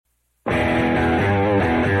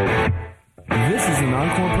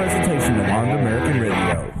encore presentation of Armed American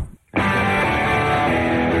Radio.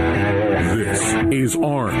 This is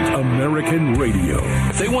Armed American Radio.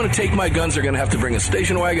 If they want to take my guns, they're going to have to bring a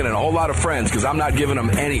station wagon and a whole lot of friends because I'm not giving them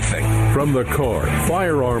anything. From the Card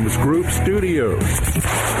Firearms Group Studios.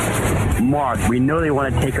 Mark, we know they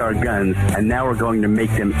want to take our guns, and now we're going to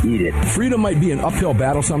make them eat it. Freedom might be an uphill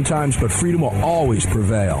battle sometimes, but freedom will always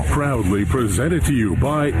prevail. Proudly presented to you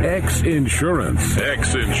by X Insurance.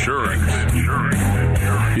 X Insurance.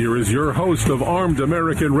 Here is your host of Armed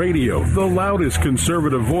American Radio, the loudest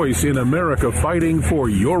conservative voice in America fighting for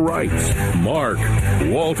your rights, Mark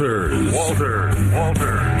Walters.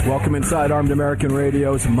 Welcome inside Armed American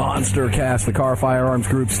Radio's Monster Cast, the Car Firearms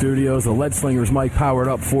Group Studios. The Lead Slingers mic powered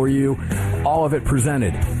up for you. All of it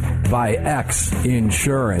presented by X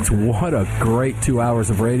Insurance. What a great 2 hours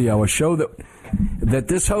of radio, a show that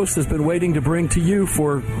this host has been waiting to bring to you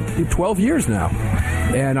for 12 years now.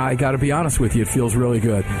 And I got to be honest with you, it feels really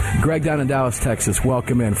good. Greg down in Dallas, Texas,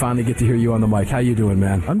 welcome in. Finally get to hear you on the mic. How you doing,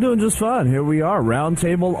 man? I'm doing just fine. Here we are,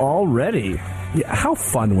 roundtable already. Yeah, how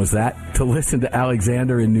fun was that to listen to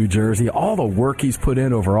Alexander in New Jersey? All the work he's put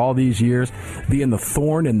in over all these years, being the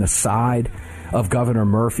thorn in the side of Governor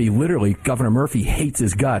Murphy. Literally, Governor Murphy hates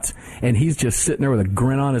his guts, and he's just sitting there with a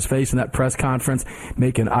grin on his face in that press conference,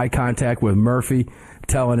 making eye contact with Murphy,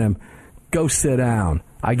 telling him, go sit down.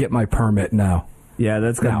 I get my permit now. Yeah,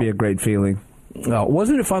 that's going to be a great feeling.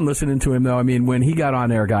 Wasn't it fun listening to him, though? I mean, when he got on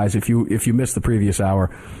there, guys, if you missed the previous hour,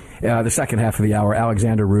 the second half of the hour,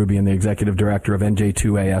 Alexander Rubian, the executive director of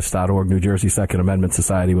NJ2AS.org, New Jersey Second Amendment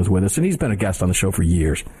Society, was with us, and he's been a guest on the show for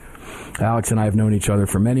years. Alex and I have known each other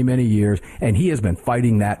for many, many years, and he has been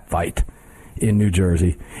fighting that fight in New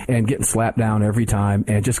Jersey and getting slapped down every time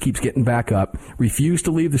and just keeps getting back up, refused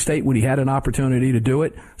to leave the state when he had an opportunity to do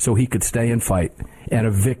it so he could stay and fight, and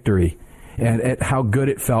a victory. And at how good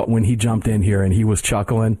it felt when he jumped in here and he was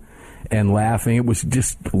chuckling and laughing. It was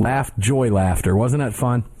just joy laughter. Wasn't that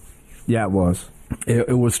fun? Yeah, it was.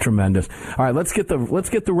 It was tremendous. All right, let's get the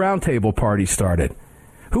roundtable party started.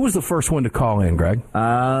 Who was the first one to call in, Greg?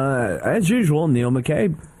 As usual, Neil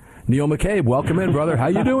McCabe. Neil McCabe, welcome in, brother. How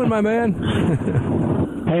you doing, my man?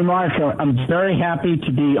 Hey, Mark. I'm very happy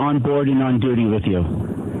to be on board and on duty with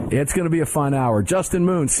you. It's going to be a fun hour. Justin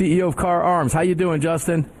Moon, CEO of Car Arms. How you doing,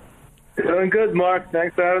 Justin? Doing good, Mark.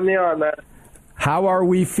 Thanks for having me on, man. How are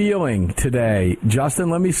we feeling today? Justin,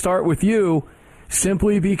 let me start with you,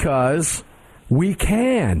 simply because we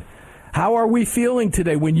can. How are we feeling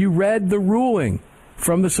today when you read the ruling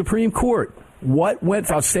from the Supreme Court? What went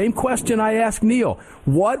through? Same question I asked Neil.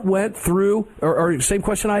 What went through, or same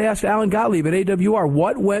question I asked Alan Gottlieb at AWR.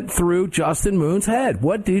 What went through Justin Moon's head?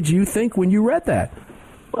 What did you think when you read that?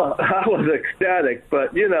 Well, I was ecstatic,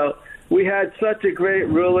 but, we had such a great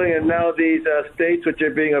ruling, and now these states which are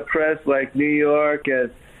being oppressed, like New York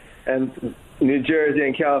and New Jersey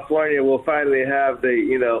and California, will finally have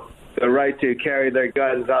the right to carry their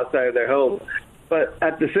guns outside of their home. But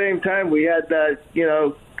at the same time, we had that,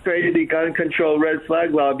 crazy gun control red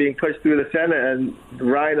flag law being pushed through the Senate and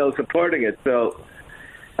Rhino supporting it. So,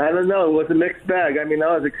 I don't know. It was a mixed bag. I mean,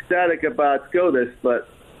 I was ecstatic about SCOTUS, but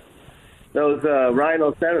those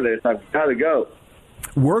Rhino senators have got to go.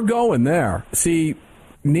 We're going there. See,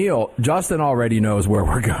 Neil, Justin already knows where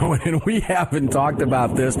we're going, and we haven't talked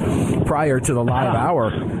about this prior to the live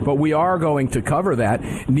hour, but we are going to cover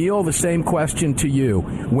that. Neil, the same question to you.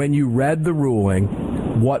 When you read the ruling,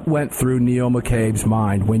 what went through Neil McCabe's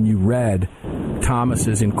mind when you read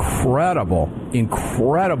Thomas's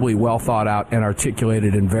incredibly well thought out and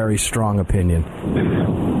articulated and very strong opinion?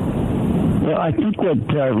 Well, I think what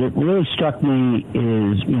really struck me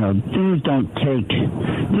is, things don't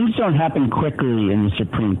happen quickly in the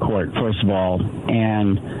Supreme Court, first of all,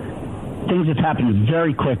 and things have happened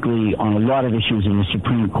very quickly on a lot of issues in the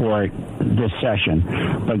Supreme Court this session.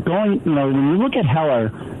 But when you look at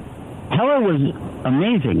Heller was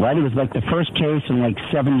amazing, right? It was like the first case in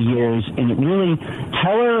 70 years, and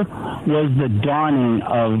Heller was the dawning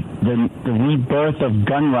of the rebirth of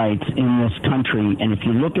gun rights in this country. And if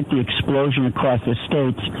you look at the explosion across the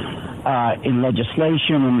states in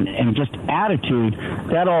legislation and just attitude,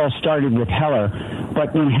 that all started with Heller.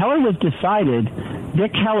 But when Heller was decided,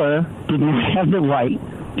 Dick Heller did not have the right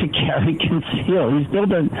to carry concealed. He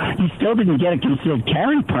still didn't get a concealed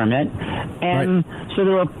carry permit, and right. So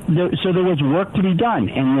there was work to be done.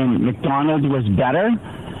 And then McDonald was better,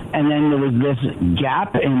 And then there was this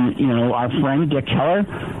gap, and our friend Dick Heller,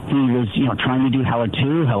 he was trying to do Heller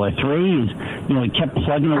 2, Heller 3. He kept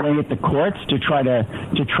plugging away at the courts to try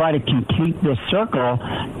to complete this circle.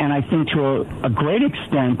 And I think to a great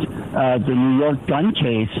extent, the New York gun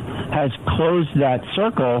case has closed that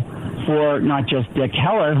circle for not just Dick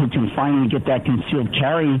Heller, who can finally get that concealed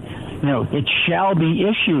carry. It shall be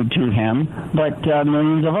issued to him, but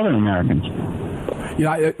millions of other Americans.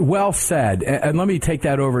 Well said. And let me take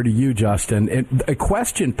that over to you, Justin. A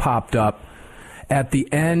question popped up at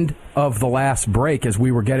the end of the last break as we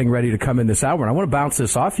were getting ready to come in this hour. And I want to bounce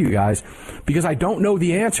this off you guys because I don't know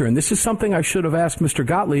the answer. And this is something I should have asked Mr.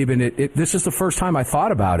 Gottlieb, and this is the first time I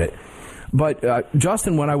thought about it. But,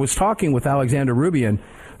 Justin, when I was talking with Alexander Rubian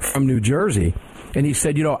from New Jersey, and he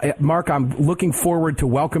said, Mark, I'm looking forward to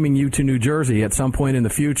welcoming you to New Jersey at some point in the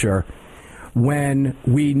future when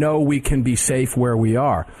we know we can be safe where we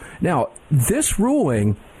are. Now, this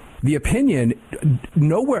ruling, the opinion,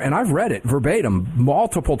 nowhere, and I've read it verbatim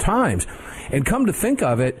multiple times, and come to think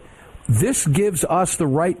of it, this gives us the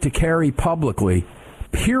right to carry publicly,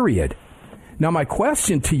 period. Now, my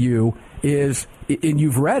question to you is, and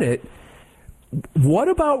you've read it, what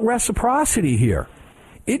about reciprocity here?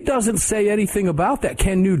 It doesn't say anything about that.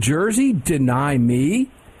 Can New Jersey deny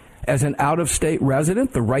me, as an out-of-state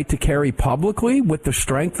resident, the right to carry publicly with the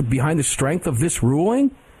strength behind the strength of this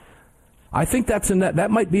ruling? I think that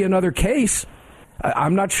might be another case.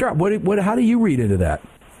 I'm not sure. How do you read into that?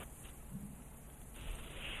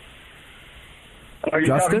 Are you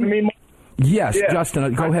Justin? talking to me? Yes, Yeah.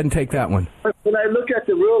 Justin, go ahead and take that one. When I look at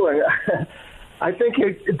the ruling, I think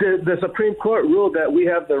the Supreme Court ruled that we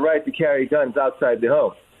have the right to carry guns outside the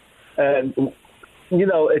home. And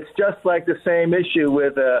it's just like the same issue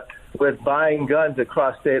with buying guns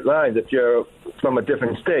across state lines if you're from a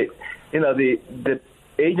different state. The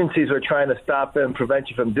agencies were trying to stop and prevent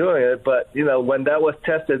you from doing it, but, when that was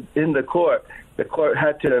tested in the court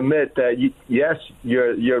had to admit that, yes,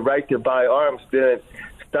 your right to buy arms didn't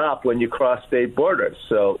stop when you cross state borders.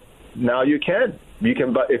 So now you can. You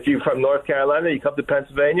can, if you're from North Carolina, you come to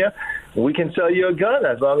Pennsylvania, we can sell you a gun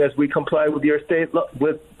as long as we comply with your state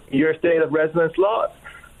of residence laws.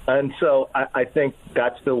 And so I think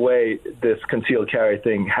that's the way this concealed carry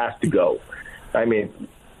thing has to go. I mean,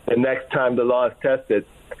 the next time the law is tested,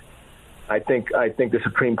 I think the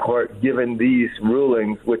Supreme Court, given these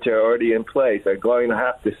rulings, which are already in place, are going to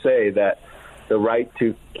have to say that the right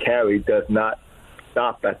to carry does not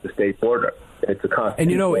stop at the state border. It's a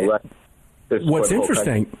constitutional right. What's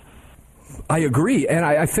interesting, I agree, and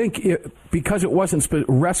I think because it wasn't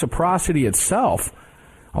reciprocity itself,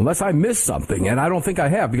 unless I missed something, and I don't think I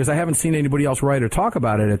have because I haven't seen anybody else write or talk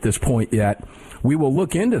about it at this point yet. We will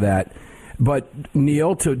look into that. But,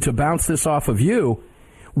 Neil, to bounce this off of you,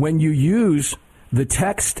 when you use the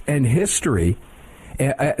text and history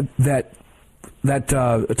that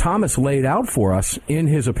Thomas laid out for us in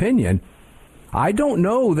his opinion, I don't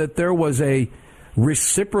know that there was a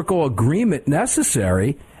reciprocal agreement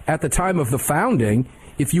necessary at the time of the founding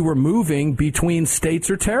if you were moving between states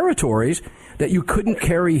or territories that you couldn't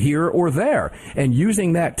carry here or there. And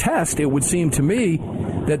using that test, it would seem to me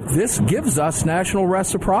that this gives us national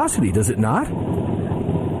reciprocity, does it not?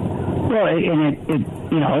 Well, and it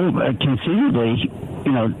conceivably,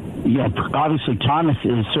 obviously Thomas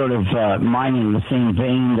is sort of mining the same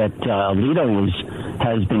vein that Alito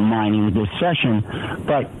has been mining with this session,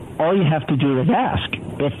 but all you have to do is ask.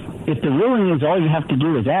 If the ruling is all you have to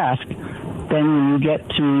do is ask, then when you get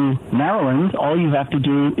to Maryland, all you have to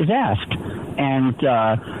do is ask. And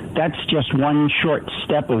that's just one short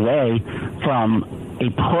step away from a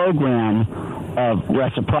program of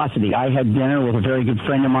reciprocity. I had dinner with a very good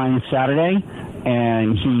friend of mine Saturday,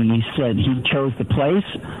 and he said he chose the place,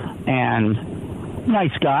 and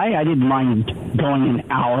nice guy. I didn't mind going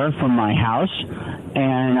an hour from my house,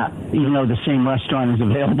 and even though the same restaurant is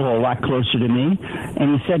available a lot closer to me,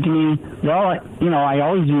 and he said to me, well, I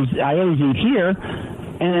always eat here,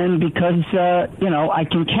 and because I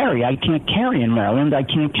can carry. I can't carry in Maryland. I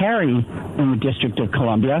can't carry in the District of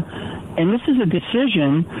Columbia, and this is a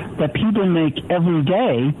decision that people make every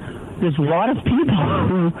day. There's a lot of people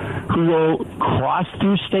who will cross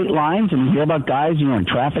through state lines, and hear about guys, in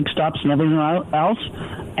traffic stops and everything else.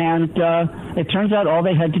 And it turns out all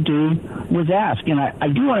they had to do was ask. And I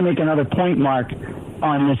do want to make another point, Mark,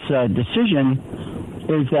 on this decision,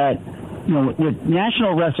 is that, with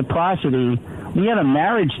national reciprocity, we had a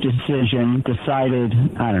marriage decision decided,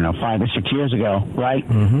 5 or 6 years ago, right?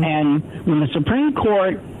 Mm-hmm. And when the Supreme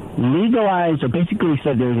Court legalized or basically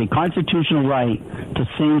said there's a constitutional right to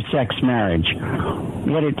same-sex marriage,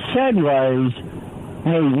 what it said was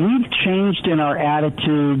hey, we've changed in our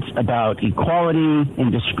attitudes about equality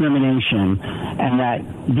and discrimination, and that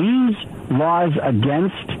these laws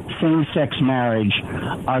against same-sex marriage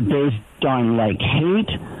are based on, like, hate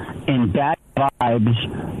and bad vibes,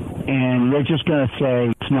 and we're just going to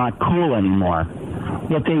say it's not cool anymore.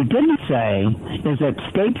 What they didn't say is that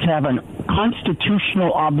states have a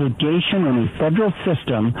constitutional obligation in the federal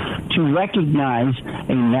system to recognize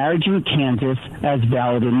a marriage in Kansas as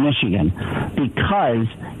valid in Michigan. Because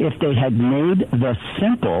if they had made the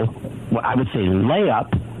simple, well, I would say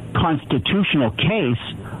layup, constitutional case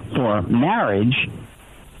for marriage,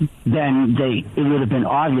 then it would have been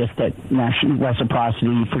obvious that national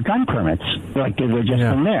reciprocity for gun permits, like they were just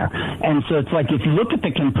in there. And so it's like if you look at the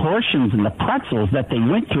contortions and the pretzels that they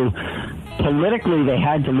went through, politically they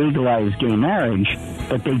had to legalize gay marriage,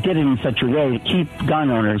 but they did it in such a way to keep gun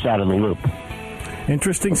owners out of the loop.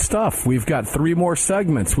 Interesting stuff. We've got 3 more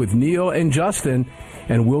segments with Neil and Justin,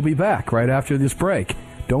 and we'll be back right after this break.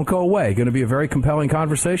 Don't go away. Going to be a very compelling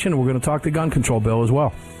conversation, and we're going to talk the gun control bill as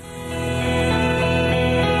well.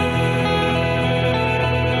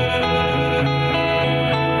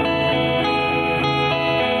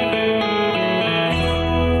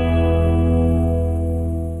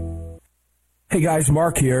 Hey guys,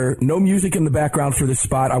 Mark here. No music in the background for this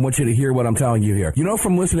spot. I want you to hear what I'm telling you here. You know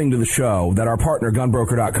from listening to the show that our partner,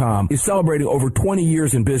 GunBroker.com, is celebrating over 20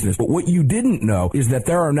 years in business. But what you didn't know is that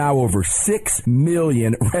there are now over 6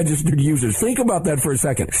 million registered users. Think about that for a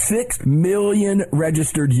second. 6 million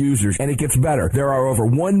registered users. And it gets better. There are over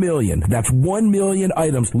 1 million. That's 1 million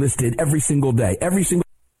items listed every single day. Every single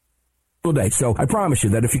day. So I promise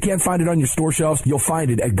you that if you can't find it on your store shelves, you'll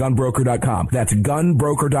find it at gunbroker.com. That's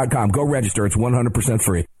gunbroker.com. Go register. It's 100%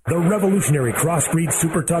 free. The revolutionary Crossbreed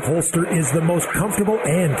Super Tuck holster is the most comfortable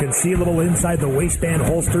and concealable inside the waistband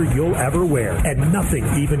holster you'll ever wear, and nothing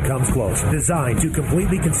even comes close. Designed to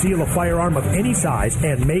completely conceal a firearm of any size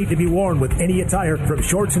and made to be worn with any attire, from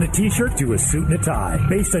shorts and a t-shirt to a suit and a tie.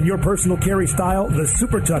 Based on your personal carry style, the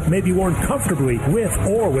Super Tuck may be worn comfortably with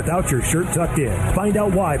or without your shirt tucked in. Find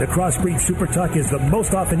out why the Crossbreed Super Tuck is the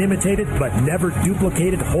most often imitated but never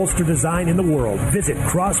duplicated holster design in the world. Visit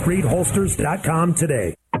crossbreedholsters.com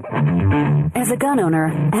today. As a gun owner,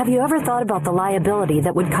 have you ever thought about the liability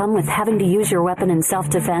that would come with having to use your weapon in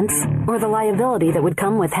self-defense? Or the liability that would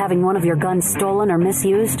come with having one of your guns stolen or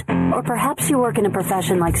misused? Or perhaps you work in a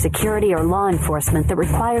profession like security or law enforcement that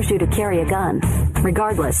requires you to carry a gun.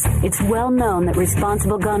 Regardless, it's well known that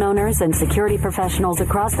responsible gun owners and security professionals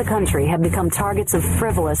across the country have become targets of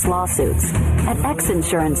frivolous lawsuits. At X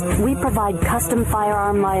Insurance, we provide custom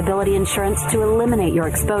firearm liability insurance to eliminate your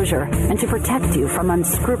exposure and to protect you from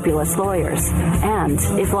unscrupulous lawyers. And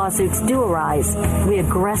if lawsuits do arise, we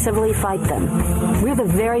aggressively fight them. We're the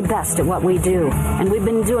very best at what we do, and we've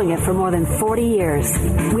been doing it for more than 40 years.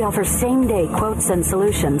 We offer same-day quotes and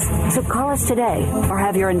solutions, so call us today or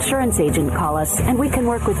have your insurance agent call us, and we can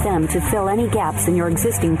work with them to fill any gaps in your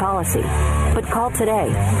existing policy. But call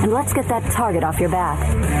today, and let's get that target off your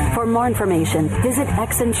back. For more information, visit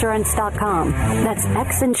xinsurance.com. That's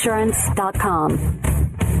xinsurance.com.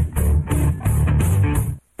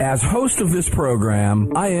 As host of this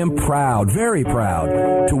program, I am proud, very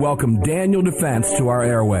proud, to welcome Daniel Defense to our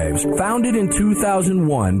airwaves. Founded in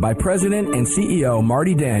 2001 by President and CEO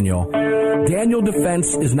Marty Daniel, Daniel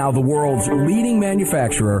Defense is now the world's leading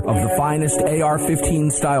manufacturer of the finest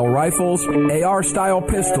AR-15 style rifles, AR style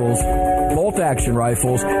pistols, bolt-action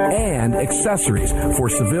rifles, and accessories for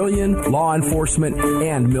civilian, law enforcement,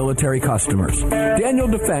 and military customers. Daniel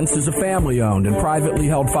Defense is a family-owned and privately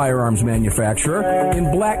held firearms manufacturer in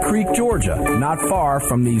Black Creek, Georgia, not far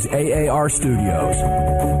from these AAR studios.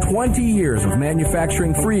 20 years of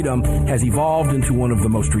manufacturing freedom has evolved into one of the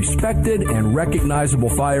most respected and recognizable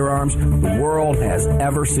firearms the world has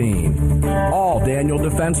ever seen. All Daniel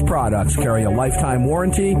Defense products carry a lifetime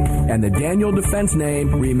warranty, and the Daniel Defense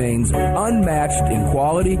name remains unmatched in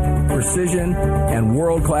quality, precision, and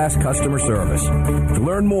world-class customer service. To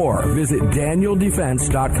learn more, visit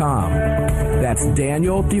DanielDefense.com. That's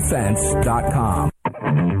DanielDefense.com.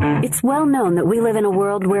 It's well known that we live in a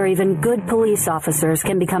world where even good police officers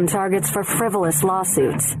can become targets for frivolous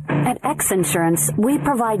lawsuits. At X Insurance, we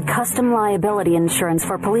provide custom liability insurance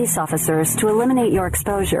for police officers to eliminate your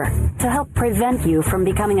exposure, to help prevent you from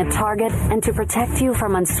becoming a target, and to protect you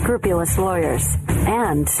from unscrupulous lawyers.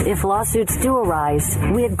 And if lawsuits do arise,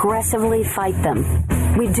 we aggressively fight them.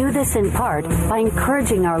 We do this in part by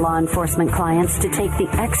encouraging our law enforcement clients to take the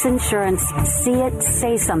X Insurance See It,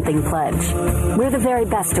 Say Something pledge. We're the very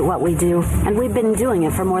best best at what we do, and we've been doing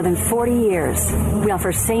it for more than 40 years. We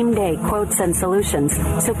offer same-day quotes and solutions,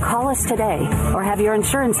 so call us today or have your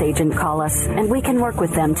insurance agent call us, and we can work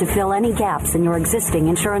with them to fill any gaps in your existing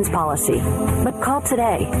insurance policy. But call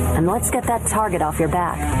today, and let's get that target off your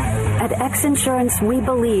back. At X Insurance, we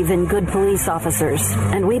believe in good police officers,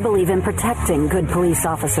 and we believe in protecting good police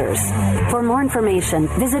officers. For more information,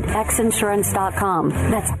 visit xinsurance.com.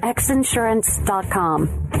 That's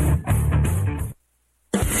xinsurance.com.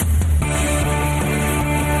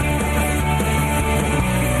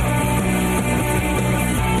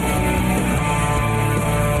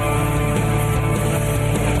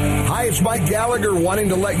 It's Mike Gallagher wanting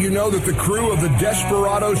to let you know that the crew of the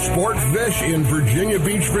Desperado Sport Fish in Virginia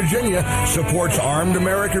Beach, Virginia supports Armed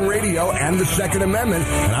American Radio and the Second Amendment,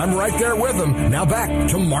 and I'm right there with them. Now back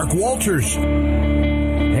to Mark Walters.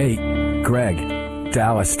 Hey, Greg,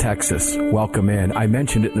 Dallas, Texas, welcome in. I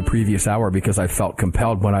mentioned it in the previous hour because I felt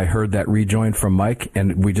compelled when I heard that rejoin from Mike,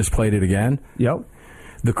 and we just played it again. Yep.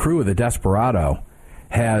 The crew of the Desperado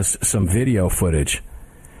has some video footage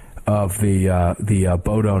of the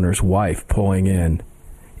boat owner's wife pulling in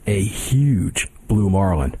a huge blue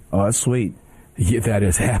marlin. Oh, that's sweet. Yeah, that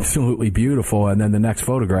is absolutely beautiful. And then the next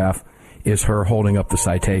photograph is her holding up the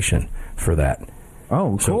citation for that.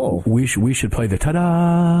 Oh, cool. So we should play the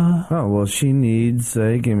ta-da. Oh, well, she needs,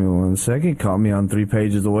 give me 1 second. Caught me on 3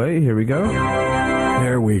 pages away. Here we go.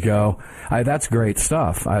 There we go. That's great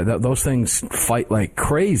stuff. Those things fight like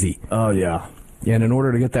crazy. Oh, yeah. And in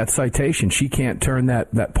order to get that citation, she can't turn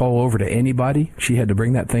that pole over to anybody. She had to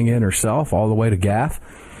bring that thing in herself all the way to Gaff.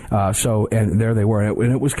 And there they were.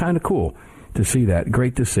 And it was kind of cool to see that.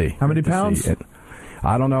 Great to see. How many pounds?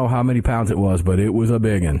 I don't know how many pounds it was, but it was a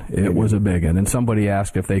big one. It was a big one. And somebody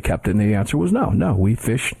asked if they kept it, and the answer was no. No, we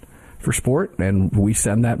fish for sport, and we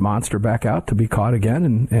send that monster back out to be caught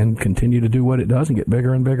again and continue to do what it does and get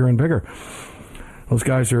bigger and bigger and bigger. Those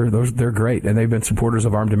guys they're great, and they've been supporters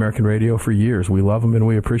of Armed American Radio for years. We love them, and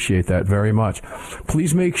we appreciate that very much.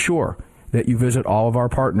 Please make sure that you visit all of our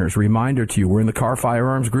partners. Reminder to you, we're in the Car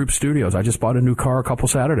Firearms Group studios. I just bought a new car a couple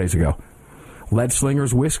Saturdays ago. Lead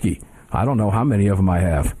Slingers Whiskey. I don't know how many of them I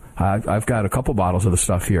have. I've got a couple bottles of the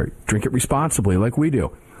stuff here. Drink it responsibly like we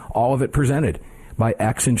do. All of it presented by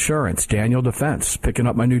X Insurance, Daniel Defense. Picking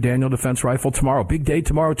up my new Daniel Defense rifle tomorrow. Big day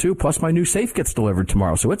tomorrow, too, plus my new safe gets delivered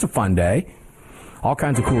tomorrow. So it's a fun day. All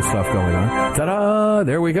kinds of cool stuff going on. Ta-da!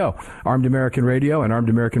 There we go. Armed American Radio and Armed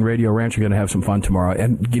American Radio Ranch are going to have some fun tomorrow.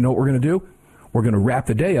 And you know what we're going to do? We're going to wrap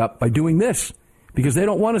the day up by doing this because they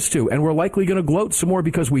don't want us to. And we're likely going to gloat some more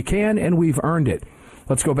because we can and we've earned it.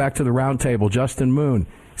 Let's go back to the round table. Justin Moon,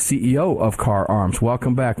 CEO of Car Arms.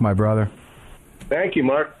 Welcome back, my brother. Thank you,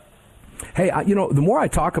 Mark. Hey, the more I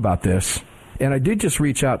talk about this, and I did just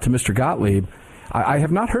reach out to Mr. Gottlieb, I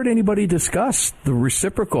have not heard anybody discuss the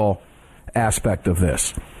reciprocal aspect of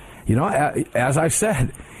this. As I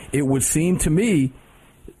said, it would seem to me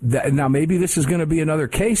that now maybe this is going to be another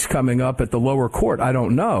case coming up at the lower court. I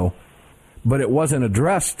don't know, but it wasn't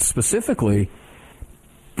addressed specifically.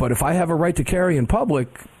 But if I have a right to carry in public,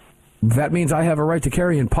 that means I have a right to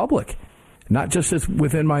carry in public, not just as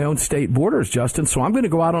within my own state borders, Justin. So I'm going to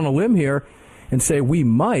go out on a limb here and say we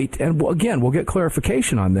might, and again, we'll get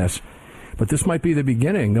clarification on this. But this might be the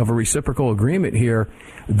beginning of a reciprocal agreement here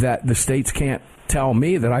that the states can't tell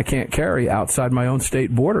me that I can't carry outside my own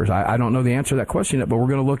state borders. I don't know the answer to that question yet, but we're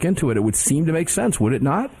going to look into it. It would seem to make sense, would it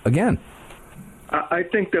not? Again. I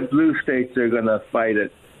think the blue states are going to fight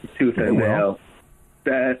it tooth and nail.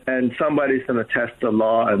 And somebody's going to test the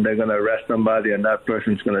law, and they're going to arrest somebody, and that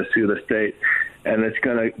person's going to sue the state. And it's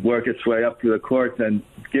going to work its way up through the courts. And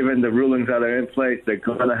given the rulings that are in place, they're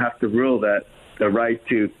going to have to rule that the right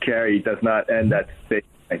to carry does not end at state.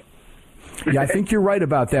 Yeah, I think you're right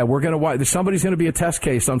about that. We're going to somebody's going to be a test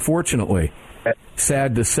case, unfortunately.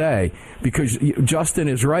 Sad to say, because Justin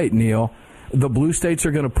is right, Neil. The blue states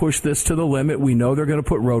are going to push this to the limit. We know they're going to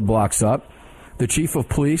put roadblocks up. The chief of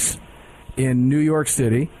police in New York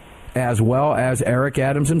City, as well as Eric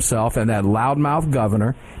Adams himself and that loudmouth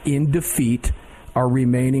governor in defeat, are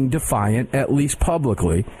remaining defiant, at least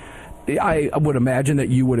publicly. I would imagine that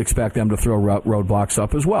you would expect them to throw roadblocks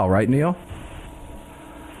up as well, right, Neil?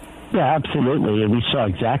 Yeah, absolutely. We saw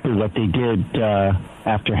exactly what they did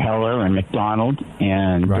after Heller and McDonald.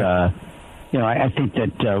 And, right. I think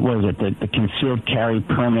that, the concealed carry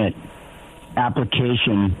permit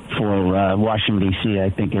application for Washington, D.C., I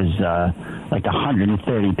think is like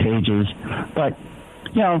 130 pages. But,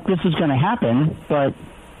 this is going to happen, but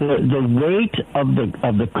the rate of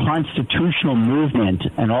the constitutional movement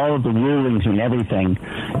and all of the rulings and everything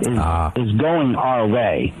is going our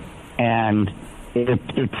way. And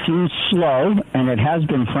it seems slow, and it has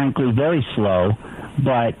been, frankly, very slow,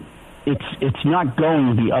 but it's not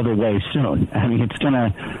going the other way soon. I mean,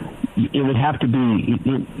 it would have to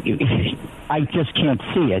be, I just can't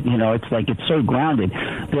see it. It's like it's so grounded.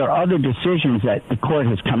 There are other decisions that the court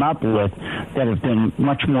has come up with that have been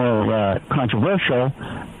much more controversial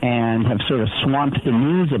and have sort of swamped the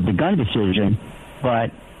news of the gun decision,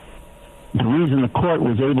 but the reason the court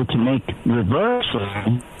was able to make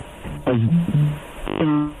reversal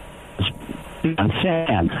was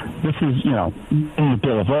understand. This is, in the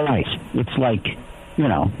Bill of Rights. It's like,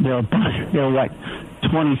 there are what,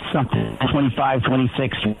 20-something, 25,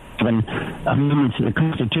 26 amendments to the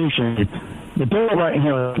Constitution. The Bill of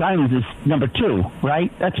Rights is number 2,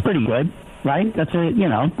 right? That's pretty good, right? That's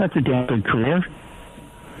a damn good career.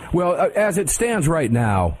 Well, as it stands right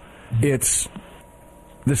now, it's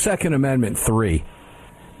the Second Amendment 3,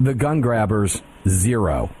 the gun grabbers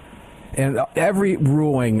 0. And every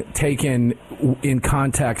ruling taken in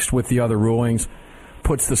context with the other rulings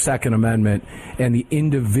puts the Second Amendment and the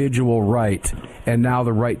individual right, and now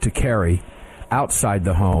the right to carry, outside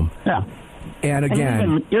the home. Yeah. And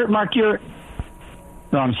again... Mark,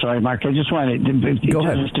 I'm sorry, Mark. I just wanted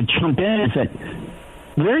just to jump in. Is that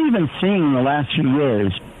we're even seeing in the last few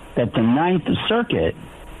years that the Ninth Circuit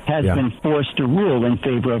has been forced to rule in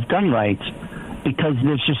favor of gun rights because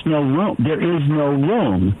there's just no room. There is no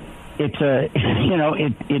room. It's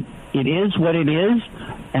it is what it is,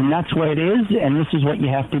 and that's what it is, and this is what you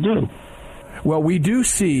have to do. Well, we do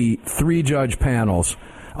see 3-judge panels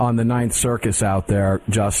on the Ninth Circuit out there,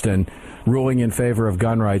 Justin, ruling in favor of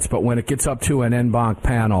gun rights, but when it gets up to an en banc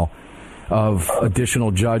panel of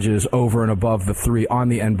additional judges over and above the 3 on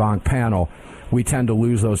the en banc panel, we tend to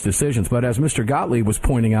lose those decisions. But as Mr. Gottlieb was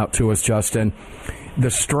pointing out to us, Justin, the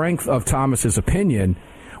strength of Thomas's opinion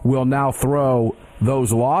will now throw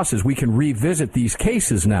those losses. We can revisit these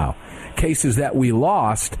cases now. Cases that we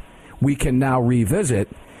lost, we can now revisit,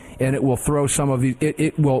 and it will throw some of these.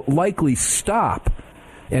 It will likely stop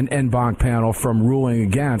an en banc panel from ruling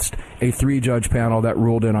against a 3-judge panel that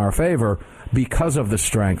ruled in our favor because of the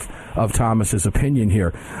strength of Thomas's opinion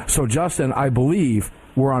here. So, Justin, I believe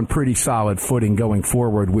we're on pretty solid footing going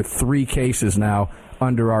forward with 3 cases now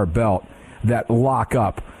under our belt that lock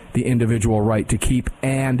up the individual right to keep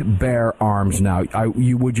and bear arms now.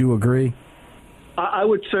 Would you agree? I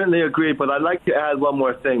would certainly agree, but I'd like to add one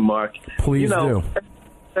more thing, Mark. Please do.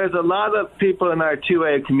 There's a lot of people in our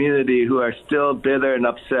 2A community who are still bitter and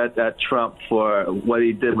upset at Trump for what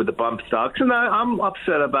he did with the bump stocks, and I'm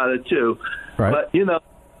upset about it too. Right. But,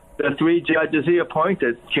 the 3 judges he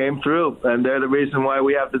appointed came through, and they're the reason why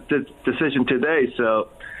we have the decision today. So,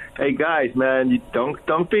 hey guys, man, you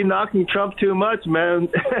don't be knocking Trump too much, man.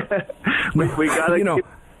 we got to keep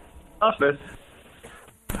office.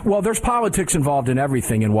 Well, there's politics involved in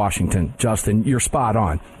everything in Washington, Justin. You're spot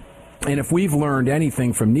on. And if we've learned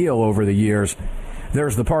anything from Neil over the years,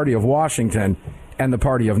 there's the party of Washington and the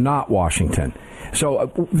party of not Washington.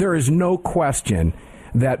 So there is no question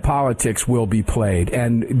that politics will be played.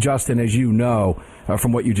 And Justin, as you know,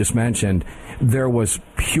 from what you just mentioned, there was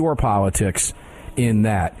pure politics in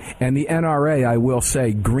that. And the NRA, I will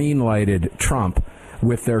say, green-lighted Trump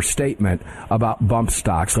with their statement about bump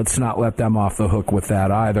stocks. Let's not let them off the hook with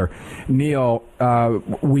that either. Neil,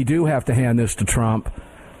 we do have to hand this to Trump.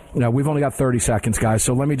 Now, we've only got 30 seconds, guys,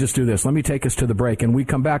 so let me just do this. Let me take us to the break. And we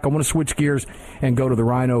come back, I want to switch gears and go to the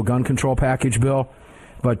Rhino gun control package bill.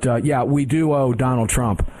 But, we do owe Donald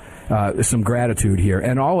Trump some gratitude here.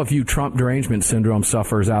 And all of you Trump derangement syndrome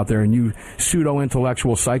sufferers out there and you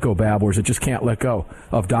pseudo-intellectual psychobabblers that just can't let go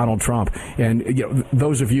of Donald Trump. And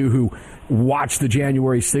those of you who watch the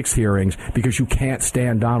January 6th hearings because you can't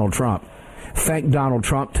stand Donald Trump, thank Donald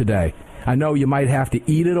Trump today. I know you might have to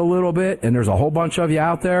eat it a little bit, and there's a whole bunch of you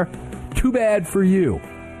out there. Too bad for you.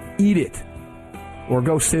 Eat it. Or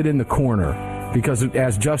go sit in the corner. Because,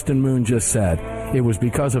 as Justin Moon just said, it was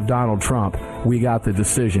because of Donald Trump we got the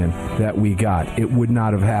decision that we got. It would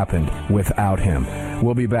not have happened without him.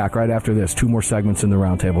 We'll be back right after this. 2 more segments in the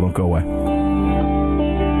roundtable. Don't go away.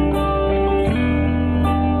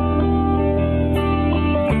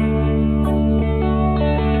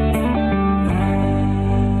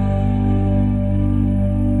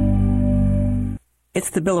 It's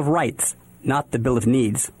the Bill of Rights, not the Bill of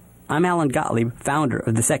Needs. I'm Alan Gottlieb, founder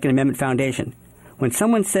of the Second Amendment Foundation. When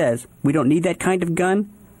someone says we don't need that kind of gun,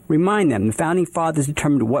 remind them the Founding Fathers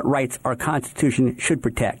determined what rights our Constitution should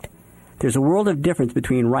protect. There's a world of difference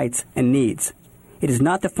between rights and needs. It is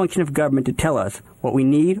not the function of government to tell us what we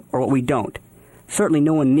need or what we don't. Certainly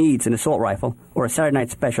no one needs an assault rifle or a Saturday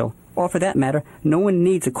Night Special or for that matter, no one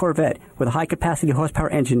needs a Corvette with a high-capacity horsepower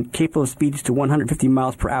engine capable of speeds to 150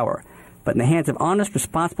 miles per hour. But in the hands of honest,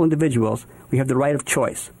 responsible individuals, we have the right of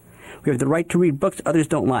choice. We have the right to read books others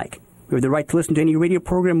don't like. We have the right to listen to any radio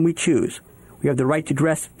program we choose. We have the right to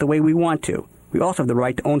dress the way we want to. We also have the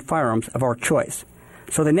right to own firearms of our choice.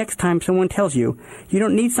 So the next time someone tells you you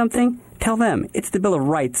don't need something, tell them it's the Bill of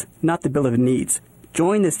Rights, not the Bill of Needs.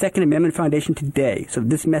 Join the Second Amendment Foundation today so that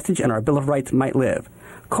this message and our Bill of Rights might live.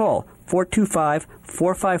 Call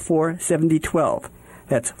 425-454-7012.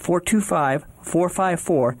 That's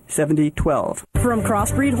 425-454-7012. From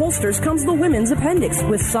Crossbreed Holsters comes the Women's Appendix.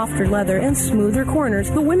 With softer leather and smoother corners,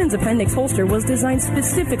 the Women's Appendix holster was designed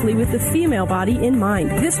specifically with the female body in mind.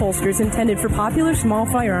 This holster is intended for popular small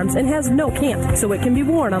firearms and has no cant, so it can be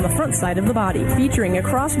worn on the front side of the body. Featuring a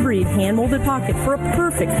Crossbreed hand-molded pocket for a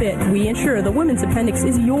perfect fit, we ensure the Women's Appendix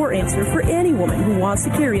is your answer for any woman who wants to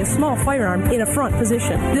carry a small firearm in a front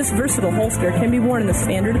position. This versatile holster can be worn in the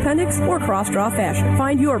standard appendix or cross-draw fashion.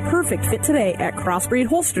 Find your perfect fit today at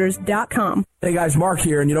crossbreedholsters.com. Hey guys, Mark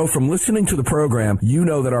here, and from listening to the program, you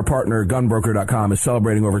know that our partner GunBroker.com is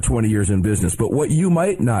celebrating over 20 years in business, but what you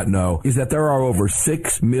might not know is that there are over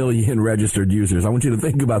 6 million registered users. I want you to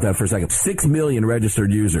think about that for a second. 6 million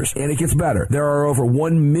registered users, and it gets better. There are over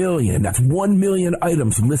 1 million, that's 1 million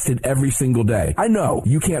items listed every single day. I know,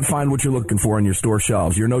 you can't find what you're looking for on your store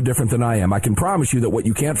shelves. You're no different than I am. I can promise you that what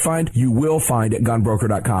you can't find, you will find at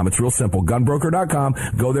GunBroker.com. It's real simple. GunBroker.com,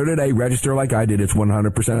 go there today, register like I did. It's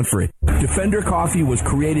 100% free. Defender Coffee was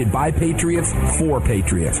created by Patriots for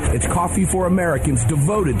Patriots. It's coffee for Americans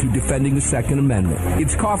devoted to defending the Second Amendment.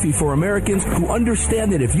 It's coffee for Americans who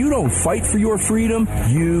understand that if you don't fight for your freedom,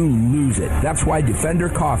 you lose it. That's why Defender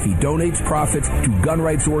Coffee donates profits to gun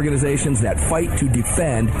rights organizations that fight to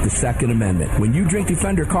defend the Second Amendment. When you drink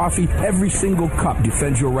Defender Coffee, every single cup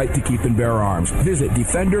defends your right to keep and bear arms. Visit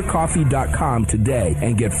DefenderCoffee.com today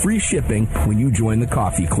and get free shipping when you join the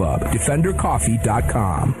coffee club.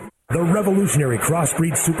 DefenderCoffee.com. The revolutionary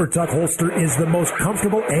Crossbreed Super Tuck holster is the most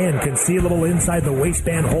comfortable and concealable inside the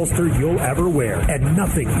waistband holster you'll ever wear, and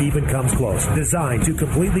nothing even comes close. Designed to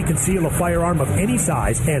completely conceal a firearm of any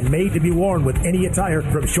size and made to be worn with any attire,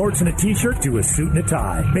 from shorts and a t-shirt to a suit and a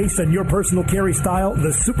tie. Based on your personal carry style,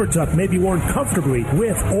 the Super Tuck may be worn comfortably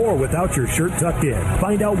with or without your shirt tucked in.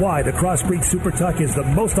 Find out why the Crossbreed Super Tuck is the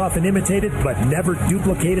most often imitated but never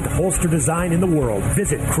duplicated holster design in the world.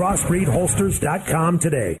 Visit crossbreedholsters.com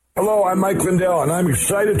today. Hello, I'm Mike Lindell, and I'm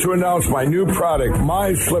excited to announce my new product,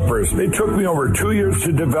 My Slippers. They took me over 2 years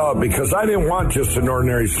to develop because I didn't want just an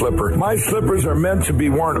ordinary slipper. My slippers are meant to be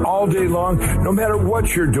worn all day long, no matter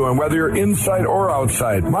what you're doing, whether you're inside or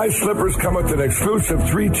outside. My slippers come with an exclusive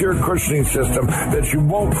 3-tier cushioning system that you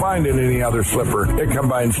won't find in any other slipper. It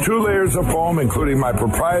combines 2 layers of foam, including my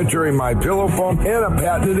proprietary My Pillow foam and a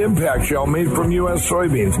patented impact gel made from U.S.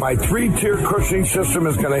 soybeans. My 3-tier cushioning system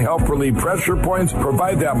is going to help relieve pressure points,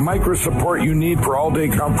 provide that micro support you need for all-day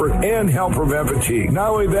comfort, and help prevent fatigue. Not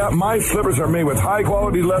only that, My Slippers are made with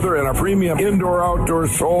high-quality leather and a premium indoor-outdoor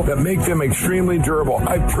sole that make them extremely durable.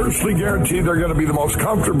 I personally guarantee they're going to be the most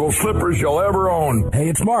comfortable slippers you'll ever own. Hey,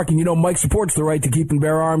 it's Mark, and Mike supports the right to keep and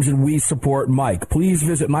bear arms, and we support Mike. Please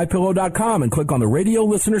visit MyPillow.com and click on the radio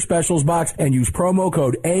listener specials box and use promo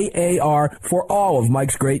code AAR for all of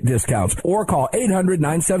Mike's great discounts. Or call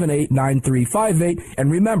 800-978-9358,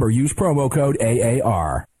 and remember, use promo code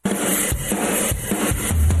AAR.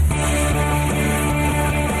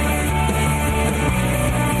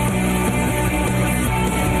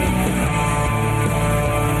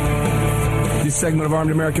 This segment of Armed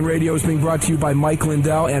American Radio is being brought to you by Mike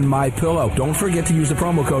Lindell and MyPillow. Don't forget to use the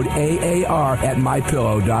promo code AAR at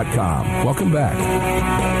MyPillow.com. Welcome back.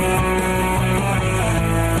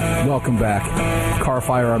 Welcome back. Car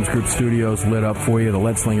Firearms Group Studios lit up for you. The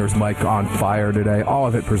Lead Slingers mic on fire today. All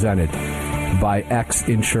of it presented by X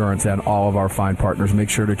Insurance and all of our fine partners. Make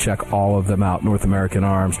sure to check all of them out. North American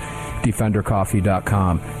Arms,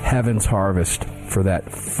 DefenderCoffee.com, Heaven's Harvest for that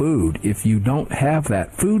food. If you don't have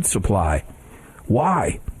that food supply,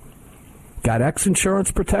 why? Got X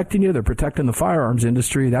Insurance protecting you. They're protecting the firearms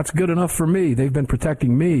industry. That's good enough for me. They've been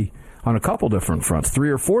protecting me on a couple different fronts, 3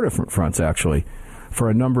 or 4 different fronts, actually, for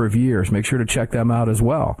a number of years. Make sure to check them out as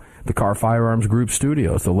well. The Car Firearms Group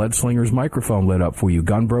Studios, the Lead Slingers microphone lit up for you,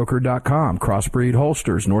 GunBroker.com, Crossbreed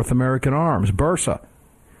Holsters, North American Arms, Bursa.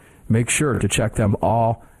 Make sure to check them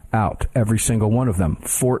all out, every single one of them.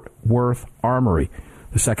 Fort Worth Armory.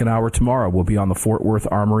 The second hour tomorrow will be on the Fort Worth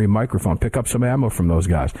Armory microphone. Pick up some ammo from those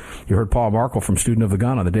guys. You heard Paul Markle from Student of the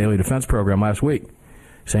Gun on the Daily Defense program last week,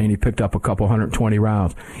 saying he picked up a couple 120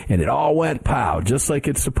 rounds, and it all went pow, just like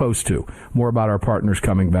it's supposed to. More about our partners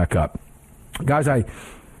coming back up. Guys, I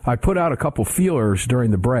I put out a couple feelers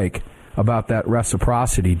during the break about that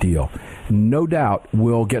reciprocity deal. No doubt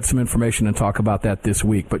we'll get some information and talk about that this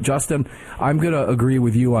week. But, Justin, I'm going to agree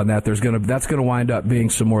with you on that. That's going to wind up being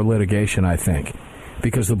some more litigation, I think,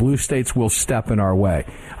 because the blue states will step in our way.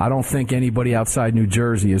 I don't think anybody outside New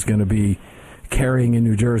Jersey is going to be carrying in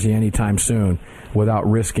New Jersey anytime soon without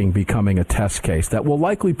risking becoming a test case. That will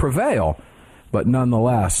likely prevail, but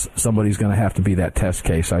nonetheless, somebody's going to have to be that test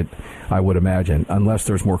case, I would imagine, unless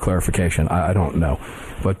there's more clarification. I don't know.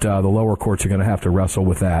 But the lower courts are going to have to wrestle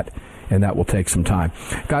with that, and that will take some time.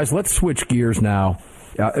 Guys, let's switch gears now.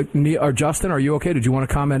 Justin, are you okay? Did you want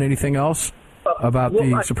to comment anything else about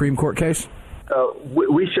the Supreme Court case?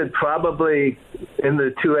 We should probably, in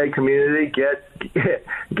the 2A community,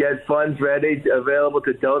 get funds ready, available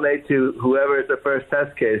to donate to whoever is the first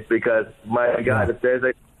test case, because, my God, if there's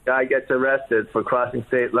a guy gets arrested for crossing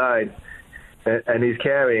state lines and he's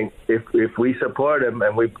carrying, if we support him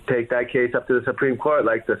and we take that case up to the Supreme Court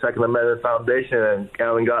like the Second Amendment Foundation and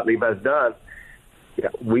Alan Gottlieb has done,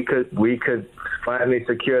 we could finally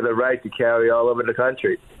secure the right to carry all over the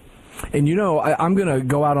country. And, I'm going to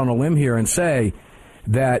go out on a limb here and say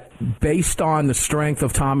that based on the strength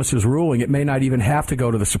of Thomas's ruling, it may not even have to go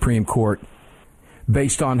to the Supreme Court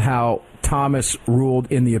based on how Thomas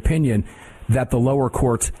ruled in the opinion that the lower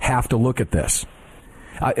courts have to look at this.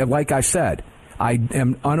 Like I said, I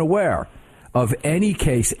am unaware of any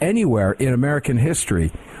case anywhere in American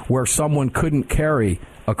history where someone couldn't carry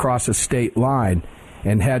across a state line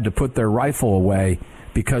and had to put their rifle away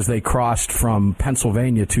because they crossed from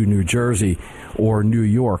Pennsylvania to New Jersey or New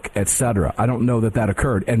York, etc. I don't know that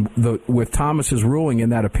occurred. And with Thomas's ruling in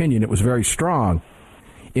that opinion, it was very strong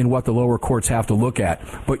in what the lower courts have to look at.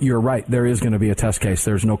 But you're right, there is going to be a test case.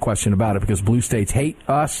 There's no question about it, because blue states hate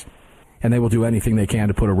us, and they will do anything they can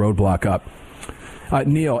to put a roadblock up.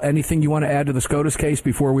 Neil, anything you want to add to the SCOTUS case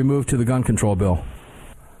before we move to the gun control bill?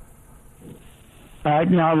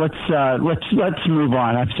 No, let's move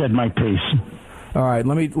on. I've said my piece. All right,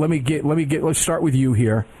 let's start with you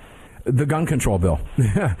here. The gun control bill.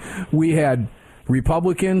 We had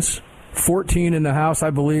Republicans, 14 in the House, I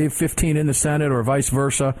believe, 15 in the Senate, or vice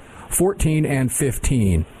versa, 14 and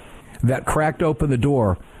 15, that cracked open the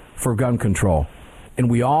door for gun control. And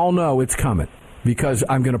we all know it's coming, because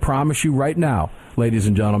I'm going to promise you right now, ladies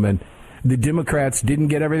and gentlemen, the Democrats didn't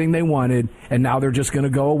get everything they wanted, and now they're just going to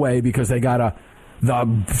go away because they got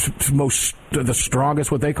the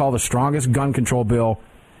strongest, what they call the strongest gun control bill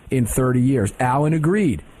in 30 years. Alan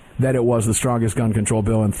agreed that it was the strongest gun control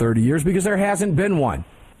bill in 30 years because there hasn't been one.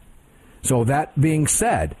 So that being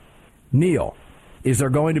said, Neil, is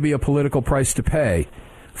there going to be a political price to pay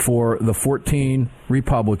for the 14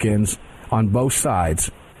 Republicans on both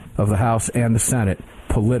sides of the House and the Senate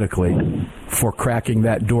politically for cracking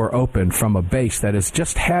that door open from a base that has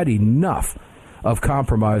just had enough of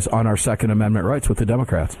compromise on our Second Amendment rights with the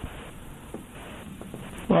Democrats?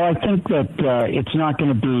 Well, I think that it's not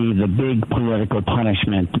going to be the big political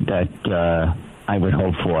punishment that I would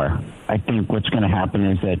hope for. I think what's going to happen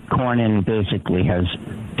is that Cornyn basically has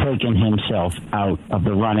taken himself out of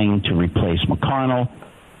the running to replace McConnell.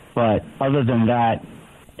 But other than that,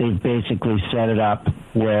 they've basically set it up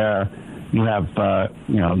where you have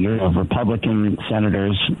Republican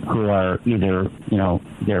senators who are either,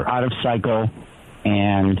 they're out of cycle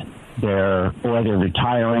and they're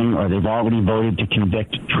retiring, or they've already voted to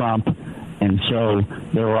convict Trump, and so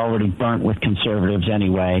they're already burnt with conservatives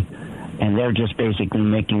anyway, and they're just basically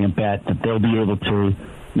making a bet that they'll be able to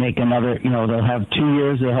make another, they'll have 2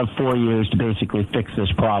 years, they'll have 4 years to basically fix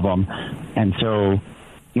this problem. And so,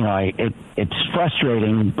 it's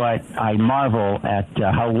frustrating, but I marvel at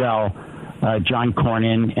how well John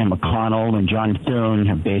Cornyn and McConnell and John Thune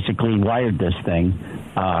have basically wired this thing.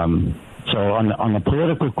 So on the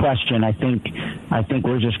political question, I think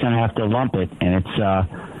we're just going to have to lump it, and it's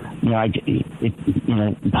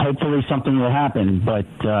hopefully something will happen, but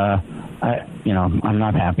I'm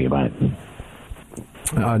not happy about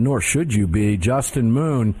it. Nor should you be. Justin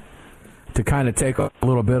Moon, to kind of take a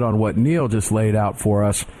little bit on what Neil just laid out for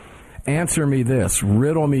us, answer me this,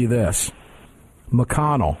 riddle me this.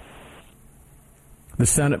 McConnell, the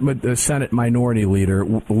Senate minority leader,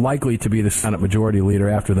 likely to be the Senate majority leader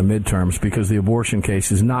after the midterms, because the abortion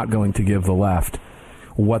case is not going to give the left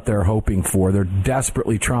what they're hoping for. They're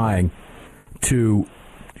desperately trying to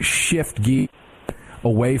shift gear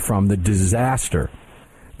away from the disaster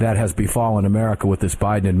that has befallen America with this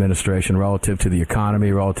Biden administration relative to the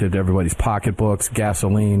economy, relative to everybody's pocketbooks,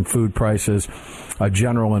 gasoline, food prices,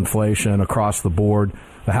 general inflation across the board,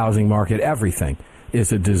 the housing market, everything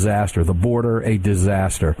is a disaster. The border, a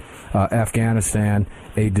disaster. Afghanistan,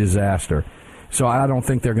 a disaster. So I don't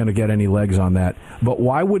think they're going to get any legs on that. But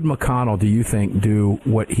why would McConnell, do you think, do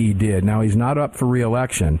what he did? Now, he's not up for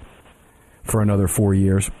re-election for another 4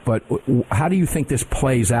 years, but how do you think this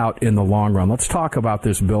plays out in the long run? Let's talk about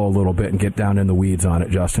this bill a little bit and get down in the weeds on it.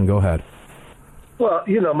 Justin, go ahead. Well,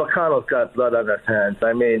 McConnell's got blood on his hands.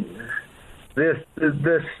 I mean, this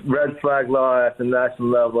red flag law at the national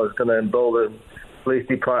level is going to embolden police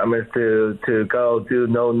departments to go do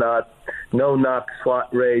no-knock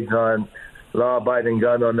SWAT raids on law-abiding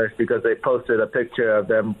gun owners because they posted a picture of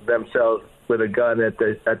themselves with a gun at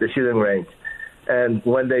the shooting range. And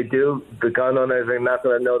when they do, the gun owners are not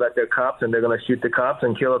going to know that they're cops, and they're going to shoot the cops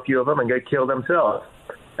and kill a few of them and get killed themselves.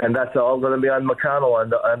 And that's all going to be on McConnell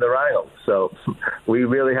and the rhinos. So we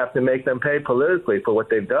really have to make them pay politically for what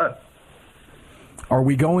they've done. Are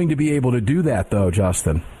we going to be able to do that, though,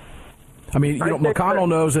 Justin? I mean, McConnell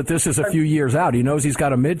knows that this is a few years out. He knows he's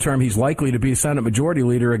got a midterm. He's likely to be Senate Majority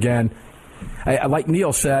Leader again. Like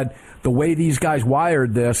Neil said, the way these guys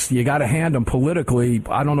wired this, you got to hand them politically.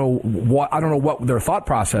 I don't know what their thought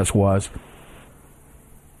process was,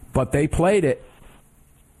 but they played it.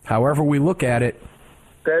 However we look at it,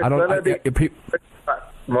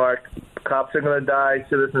 Mark, cops are going to die,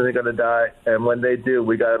 citizens are going to die, and when they do,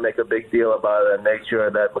 we got to make a big deal about it and make sure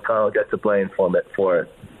that McConnell gets the blame for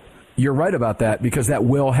it. You're right about that, because that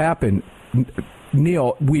will happen.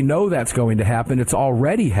 Neil, we know that's going to happen. It's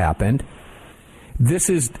already happened. This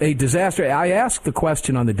is a disaster. I asked the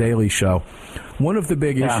question on the Daily Show. One of the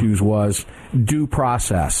big issues was due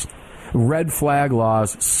process. Red flag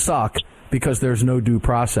laws suck because there's no due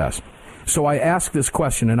process. So I asked this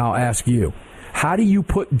question, and I'll ask you. How do you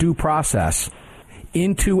put due process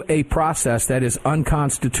into a process that is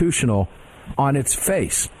unconstitutional on its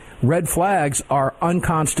face? Red flags are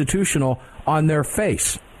unconstitutional on their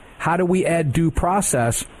face. How do we add due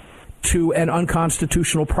process to an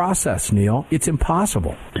unconstitutional process, Neil? It's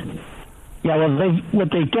impossible. Yeah, well,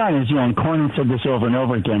 what they've done is, and Cornyn said this over and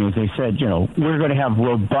over again, is they said, we're going to have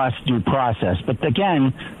robust due process. But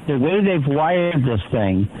again, the way they've wired this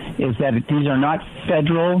thing is that these are not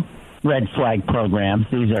federal red flag programs.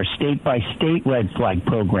 These are state-by-state red flag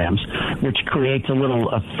programs, which creates a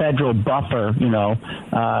federal buffer,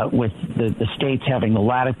 with the states having the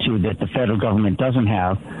latitude that the federal government doesn't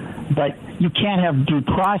have. But you can't have due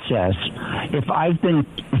process if I've been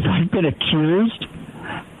accused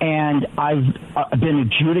and I've been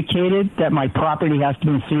adjudicated that my property has to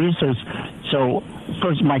be seized. So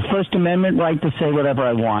first, my First Amendment right to say whatever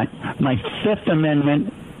I want, my Fifth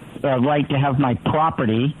Amendment right to have my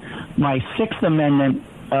property, my Sixth Amendment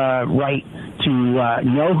right to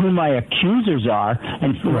know who my accusers are,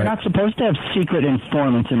 and we're not supposed to have secret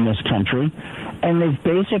informants in this country, and they've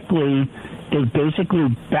basically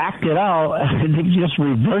backed it out. They just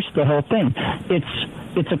reversed the whole thing.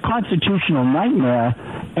 It's a constitutional nightmare,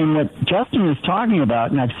 and what Justin is talking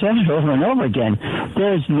about, and I've said it over and over again,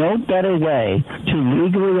 there is no better way to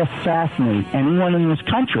legally assassinate anyone in this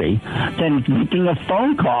country than making a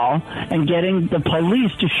phone call and getting the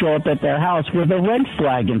police to show up at their house with a red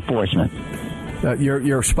flag enforcement.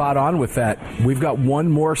 You're spot on with that. We've got one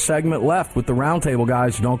more segment left with the roundtable,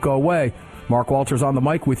 guys. Don't go away. Mark Walters on the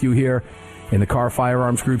mic with you here in the Carr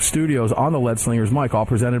Firearms Group studios on the Lead Slingers mic, all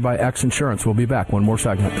presented by X Insurance. We'll be back. One more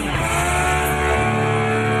segment.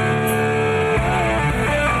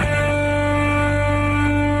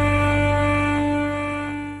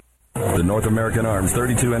 The North American Arms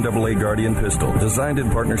 32 NAA Guardian pistol, designed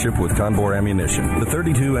in partnership with Conbor Ammunition. The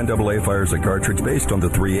 32 NAA fires a cartridge based on the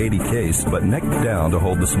 .380 case, but neck down to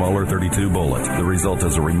hold the smaller .32 bullet. The result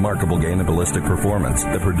is a remarkable gain in ballistic performance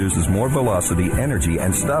that produces more velocity, energy,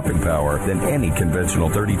 and stopping power than any conventional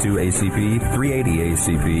 .32 ACP, .380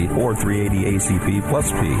 ACP, or .380 ACP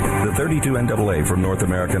plus P. The 32 NAA from North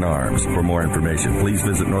American Arms. For more information, please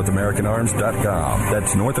visit NorthAmericanArms.com.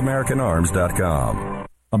 That's NorthAmericanArms.com.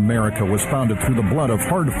 America was founded through the blood of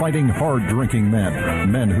hard-fighting, hard-drinking men.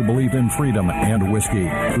 Men who believe in freedom and whiskey,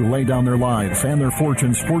 who lay down their lives and their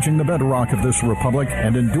fortunes forging the bedrock of this republic,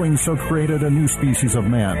 and in doing so created a new species of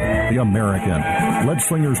man, the American. Lead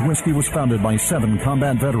Slingers Whiskey was founded by 7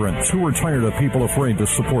 combat veterans who were tired of people afraid to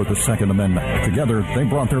support the Second Amendment. Together, they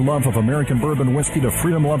brought their love of American bourbon whiskey to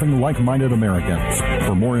freedom-loving, like-minded Americans.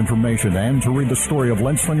 For more information and to read the story of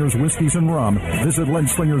Lead Slingers Whiskeys and Rum, visit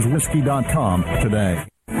leadslingerswhiskey.com today.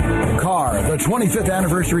 Car, the 25th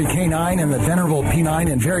anniversary K9 and the venerable P9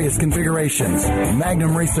 in various configurations.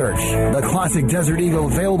 Magnum Research, the classic Desert Eagle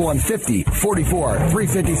available in 50, 44,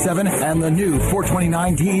 357, and the new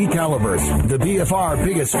 429 DE calibers. The BFR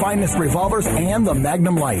biggest, finest revolvers, and the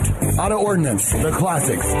Magnum Light. Auto Ordnance, the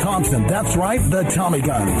classics. Thompson, that's right, the Tommy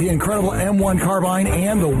gun, the incredible M1 carbine,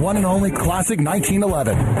 and the one and only classic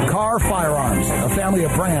 1911. Car Firearms, a family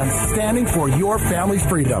of brands standing for your family's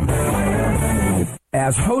freedom.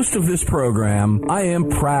 As host of this program, I am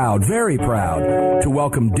proud, very proud, to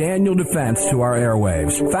welcome Daniel Defense to our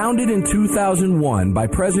airwaves. Founded in 2001 by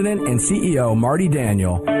President and CEO Marty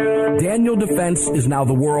Daniel, Daniel Defense is now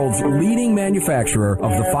the world's leading manufacturer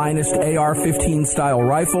of the finest AR-15 style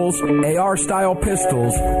rifles, AR style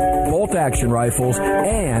pistols, bolt-action rifles,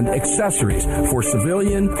 and accessories for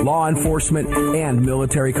civilian, law enforcement, and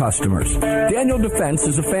military customers. Daniel Defense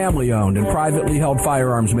is a family-owned and privately held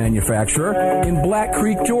firearms manufacturer in Black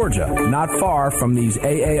Creek, Georgia, not far from these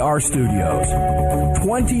AAR studios.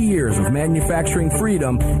 20 years of manufacturing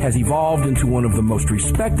freedom has evolved into one of the most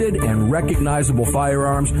respected and recognizable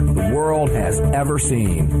firearms the world has ever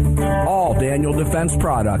seen. All Daniel Defense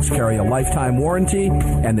products carry a lifetime warranty,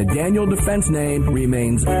 and the Daniel Defense name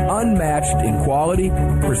remains unmatched in quality,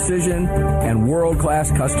 precision, and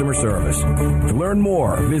world-class customer service. To learn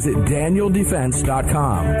more, visit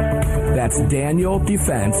DanielDefense.com. That's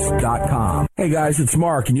DanielDefense.com. Hey guys, it's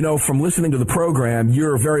Mark, and you know, from listening to the program,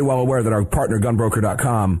 you're very well aware that our partner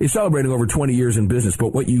GunBroker.com is celebrating over 20 years in business,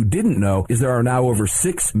 but what you didn't know is there are now over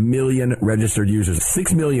 6 million registered users.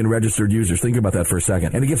 6 million registered users. Think about that for a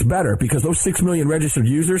second. And it gets better because those 6 million registered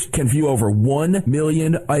users can view over 1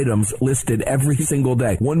 million items listed every single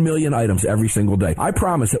day. 1 million items every single day. I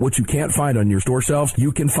promise that what you can't find on your store shelves,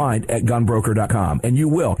 you can find at GunBroker.com. And you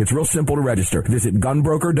will. It's real simple to register. Visit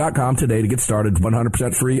GunBroker.com today to get started.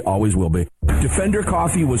 100% free. Always will be. Defender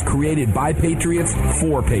Coffee was created by Patriots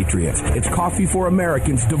for Patriots. It's coffee for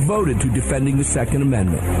Americans devoted to defending the Second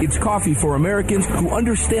Amendment. It's coffee for Americans who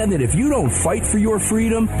understand that if you don't fight for your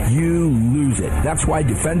freedom, you lose it. That's why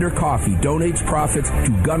Defender Coffee donates profits to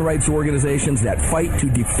gun rights organizations that fight to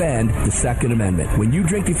defend the Second Amendment. When you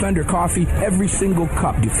drink Defender Coffee, every single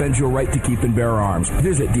cup defends your right to keep and bear arms.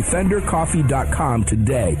 Visit DefenderCoffee.com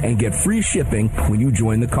today and get free shipping when you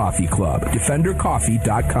join the coffee club.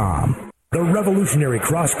 DefenderCoffee.com. The revolutionary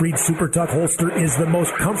Crossbreed Super Tuck holster is the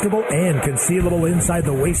most comfortable and concealable inside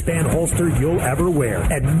the waistband holster you'll ever wear,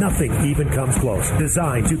 and nothing even comes close.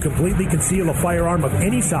 Designed to completely conceal a firearm of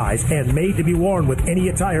any size and made to be worn with any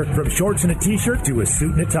attire, from shorts and a t-shirt to a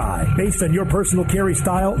suit and a tie. Based on your personal carry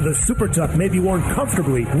style, the Super Tuck may be worn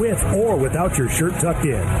comfortably with or without your shirt tucked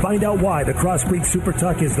in. Find out why the Crossbreed Super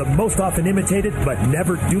Tuck is the most often imitated but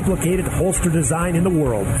never duplicated holster design in the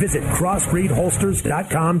world. Visit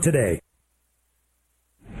crossbreedholsters.com today.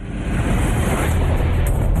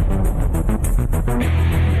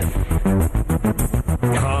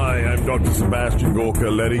 Dr. Sebastian Gorka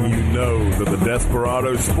letting you know that the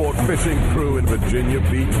Desperado Sport Fishing Crew in Virginia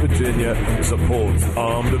Beach, Virginia supports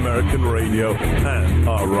Armed American Radio and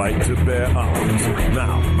our right to bear arms.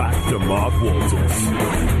 Now, back to Mark Walters.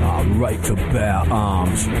 Our right to bear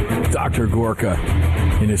arms. Dr. Gorka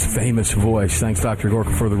in his famous voice. Thanks, Dr.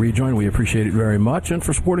 Gorka, for the rejoin. We appreciate it very much, and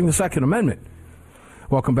for supporting the Second Amendment.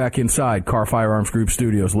 Welcome back inside Car Firearms Group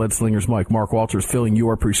Studios. Lead Slingers Mike, Mark Walters, filling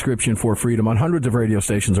your prescription for freedom on hundreds of radio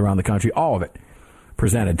stations around the country. All of it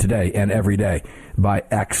presented today and every day by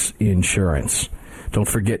X Insurance. Don't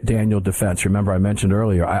forget Daniel Defense. Remember, I mentioned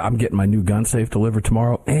earlier, I'm getting my new gun safe delivered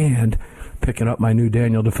tomorrow and picking up my new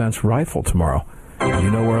Daniel Defense rifle tomorrow.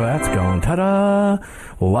 You know where that's going. Ta-da!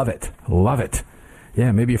 Love it. Love it.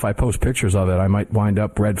 Yeah, maybe if I post pictures of it, I might wind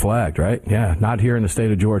up red flagged, right? Yeah, not here in the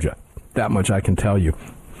state of Georgia. That much I can tell you.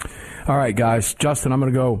 All right, guys. Justin, I'm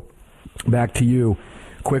going to go back to you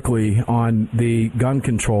quickly on the gun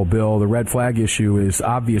control bill. The red flag issue is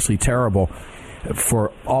obviously terrible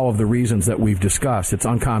for all of the reasons that we've discussed. It's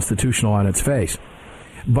unconstitutional on its face.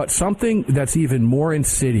 But something that's even more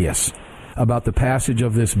insidious about the passage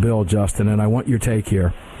of this bill, Justin, and I want your take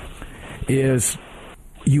here, is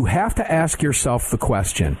you have to ask yourself the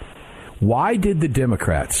question, why did the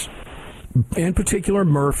Democrats, in particular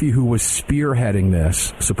Murphy, who was spearheading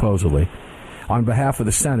this, supposedly, on behalf of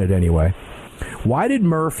the Senate anyway, why did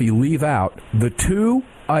Murphy leave out the two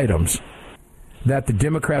items that the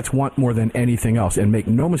Democrats want more than anything else? And make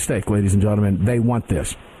no mistake, ladies and gentlemen, they want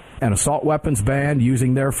this. An assault weapons ban,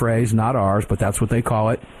 using their phrase, not ours, but that's what they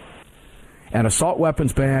call it. An assault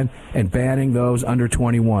weapons ban and banning those under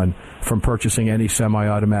 21 from purchasing any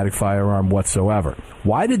semi-automatic firearm whatsoever.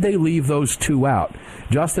 Why did they leave those two out?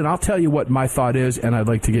 Justin, I'll tell you what my thought is, and I'd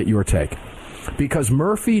like to get your take. because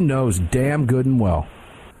Murphy knows damn good and well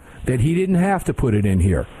that he didn't have to put it in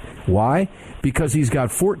here. Why? Because he's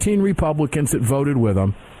got 14 Republicans that voted with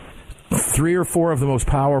him, 3 or 4 of the most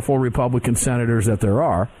powerful Republican senators that there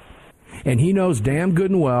are, and he knows damn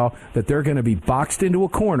good and well that they're going to be boxed into a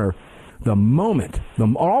corner the moment,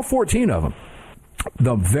 all 14 of them,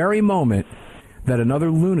 the very moment that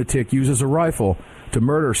another lunatic uses a rifle to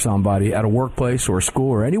murder somebody at a workplace or a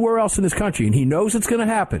school or anywhere else in this country, and he knows it's going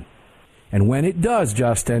to happen. And when it does,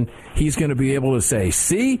 Justin, he's going to be able to say,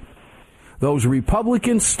 see, those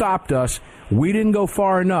Republicans stopped us, we didn't go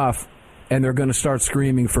far enough, and they're going to start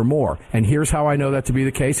screaming for more. And here's how I know that to be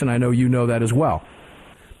the case, and I know you know that as well.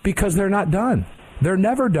 Because they're not done. They're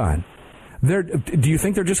never done. Do you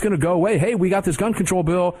think they're just going to go away? Hey, we got this gun control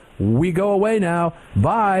bill. We go away now.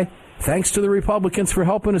 Bye. Thanks to the Republicans for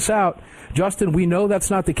helping us out. Justin, we know that's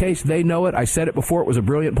not the case. They know it. I said it before. It was a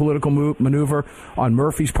brilliant political maneuver on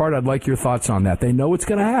Murphy's part. I'd like your thoughts on that. They know it's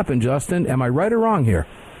going to happen, Justin. Am I right or wrong here?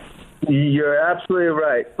 You're absolutely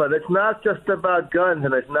right. But it's not just about guns,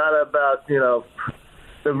 and it's not about,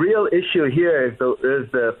 the real issue here is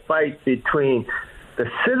the fight between the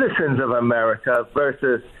citizens of America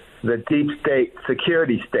versus the deep state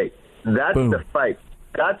security state. That's the fight.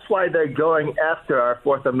 That's why they're going after our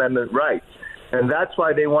Fourth Amendment rights, and that's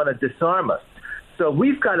why they want to disarm us. So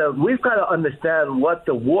we've got to understand what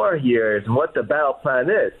the war here is and what the battle plan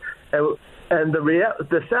is. And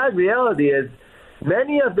the sad reality is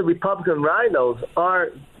many of the Republican rhinos are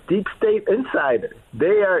deep state insiders.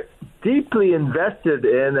 They are deeply invested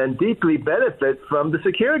in and deeply benefit from the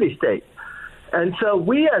security state. And so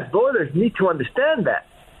we as voters need to understand that.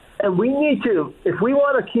 And we need to, if we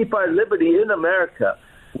want to keep our liberty in America,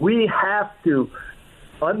 we have to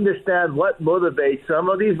understand what motivates some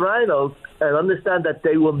of these rhinos and understand that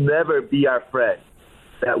they will never be our friend,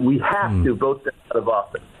 that we have to vote them out of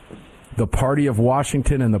office. The party of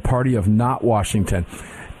Washington and the party of not Washington.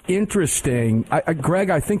 Interesting.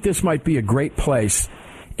 Greg, I think this might be a great place,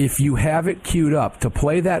 if you have it queued up, to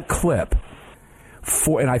play that clip.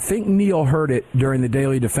 And I think Neil heard it during the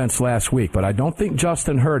Daily Defense last week, but I don't think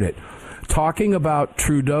Justin heard it, talking about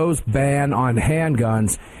Trudeau's ban on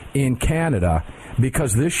handguns in Canada,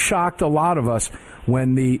 because this shocked a lot of us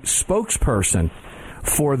when the spokesperson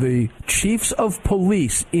for the chiefs of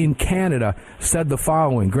police in Canada said the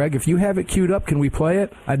following. Greg, if you have it queued up, can we play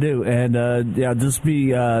it? I do, and just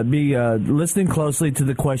be listening closely to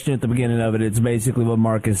the question at the beginning of it. It's basically what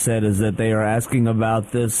Marcus said, is that they are asking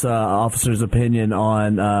about this officer's opinion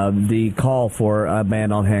on the call for a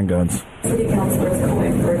ban on handguns. City Council is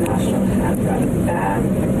calling for a national handgun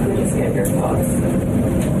ban. Could you just get your thoughts?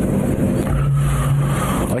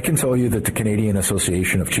 I can tell you that the Canadian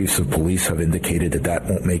Association of Chiefs of Police have indicated that that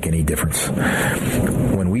won't make any difference.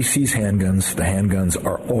 When we seize handguns, the handguns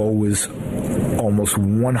are always almost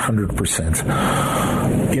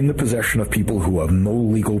 100% in the possession of people who have no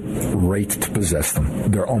legal right to possess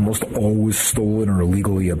them. They're almost always stolen or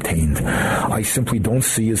illegally obtained. I simply don't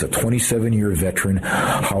see, as a 27-year veteran,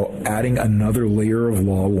 how adding another layer of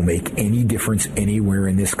law will make any difference anywhere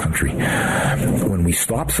in this country. When we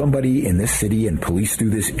stop somebody in this city, and police do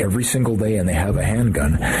this every single day, and they have a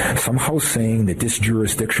handgun, somehow saying that this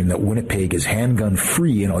jurisdiction, that Winnipeg is handgun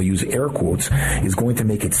free, and I'll use air quotes, is going to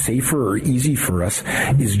make it safer or easy for us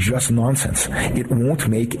is just nonsense. It won't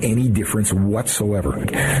make any difference whatsoever.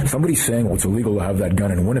 Somebody saying, well, it's illegal to have that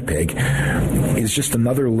gun in Winnipeg is just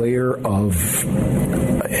another layer of,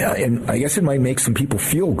 and I guess it might make some people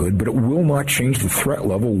feel good, but it will not change the threat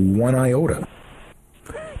level one iota.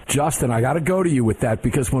 Justin, I got to go to you with that,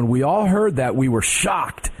 because when we all heard that, we were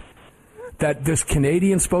shocked that this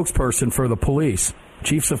Canadian spokesperson for the police,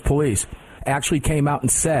 chiefs of police, actually came out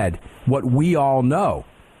and said what we all know,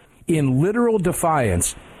 in literal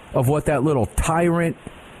defiance of what that little tyrant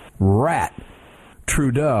rat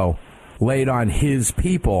Trudeau laid on his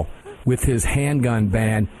people with his handgun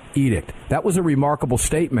ban edict. That was a remarkable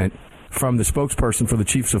statement from the spokesperson for the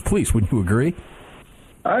chiefs of police. Wouldn't you agree?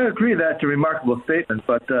 I agree that's a remarkable statement,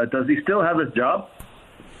 but does he still have his job?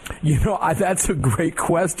 You know, that's a great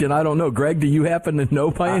question. I don't know. Greg, do you happen to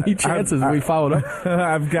know by any chance as we followed up?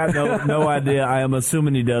 I've got no idea. I am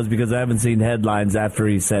assuming he does, because I haven't seen headlines after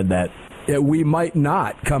he said that. Yeah, we might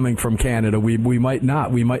not, coming from Canada. We might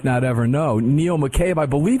not. We might not ever know. Neil McCabe, I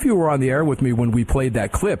believe you were on the air with me when we played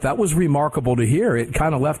that clip. That was remarkable to hear. It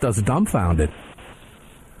kind of left us dumbfounded.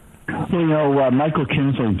 Well, you know, Michael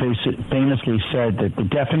Kinsley famously said that the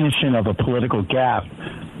definition of a political gaffe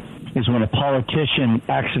is when a politician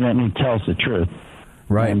accidentally tells the truth.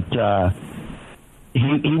 Right. And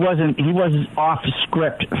he wasn't off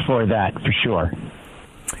script for that, for sure.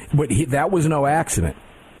 But that was no accident.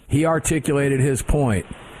 He articulated his point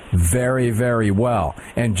very, very well.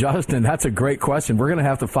 And Justin, that's a great question. We're going to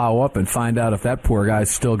have to follow up and find out if that poor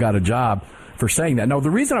guy's still got a job for saying that. Now, the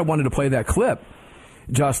reason I wanted to play that clip,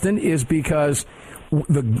 Justin, is because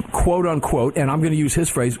the quote-unquote, and I'm going to use his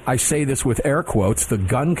phrase, I say this with air quotes, the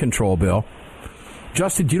gun control bill.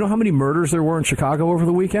 Justin, do you know how many murders there were in Chicago over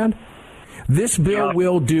the weekend? This bill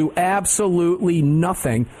will do absolutely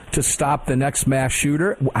nothing to stop the next mass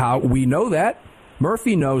shooter. How we know that.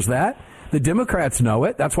 Murphy knows that. The Democrats know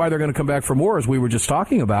it. That's why they're going to come back for more, as we were just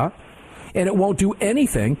talking about. And it won't do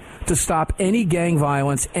anything to stop any gang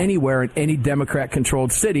violence anywhere in any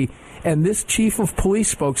Democrat-controlled city. And this chief of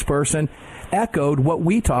police spokesperson echoed what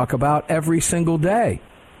we talk about every single day.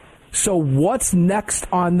 So what's next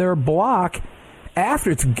on their block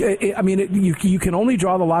after it's, I mean, you can only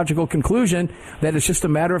draw the logical conclusion that it's just a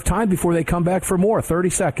matter of time before they come back for more. 30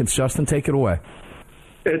 seconds. Justin, take it away.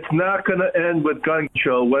 It's not going to end with gun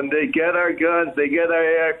control. When they get our guns, they get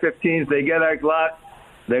our AR-15s, they get our Glocks,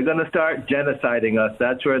 they're going to start genociding us.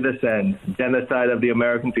 That's where this ends. Genocide of the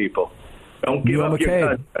American people. Don't give up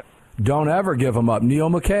your guns. Don't ever give them up. Neil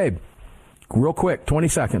McCabe, real quick, 20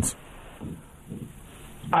 seconds.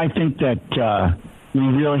 I think that we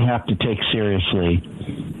really have to take seriously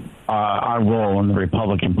our role in the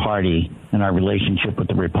Republican Party and our relationship with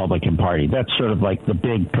the Republican Party. That's sort of like the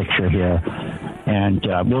big picture here. And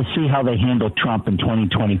we'll see how they handle Trump in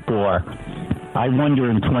 2024. I wonder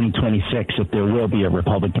in 2026 if there will be a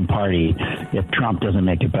Republican Party if Trump doesn't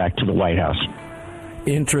make it back to the White House.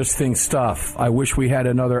 Interesting stuff. I wish we had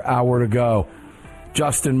another hour to go.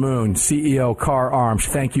 Justin Moon, CEO, Kahr Arms,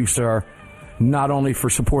 thank you, sir, not only for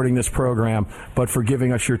supporting this program, but for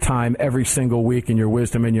giving us your time every single week and your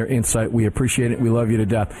wisdom and your insight. We appreciate it. We love you to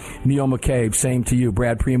death. Neil McCabe, same to you.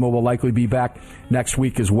 Brad Primo will likely be back next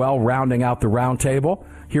week as well, rounding out the roundtable.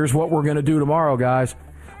 Here's what we're going to do tomorrow, guys.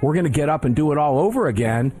 We're going to get up and do it all over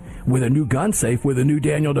again with a new gun safe, with a new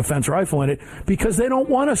Daniel Defense rifle in it, because they don't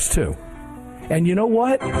want us to. And you know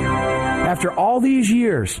what? After all these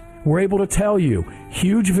years, we're able to tell you,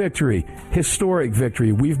 huge victory, historic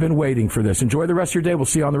victory. We've been waiting for this. Enjoy the rest of your day. We'll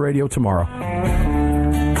see you on the radio tomorrow.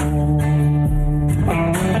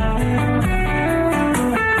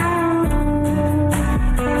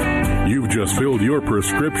 You've just filled your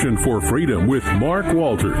prescription for freedom with Mark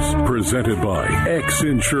Walters, presented by X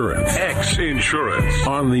Insurance. X Insurance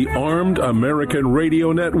on the Armed American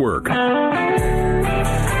Radio Network.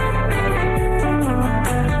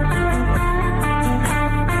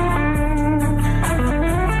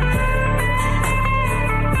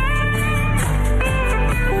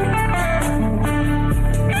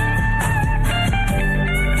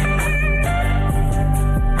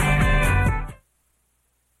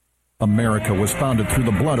 America was founded through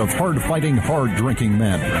the blood of hard-fighting, hard-drinking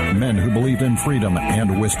men. Men who believed in freedom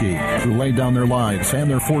and whiskey, who laid down their lives and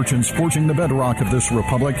their fortunes forging the bedrock of this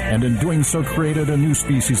republic, and in doing so created a new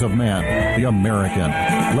species of man, the American.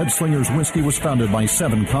 Leadslingers Whiskey was founded by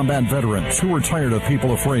 7 combat veterans who were tired of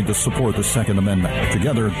people afraid to support the Second Amendment.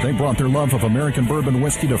 Together, they brought their love of American bourbon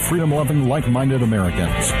whiskey to freedom-loving, like-minded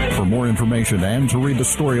Americans. For more information and to read the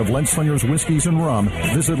story of Leadslingers Whiskeys and Rum,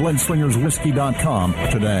 visit leadslingerswhiskey.com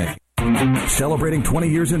today. Celebrating 20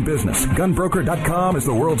 years in business, GunBroker.com is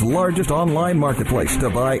the world's largest online marketplace to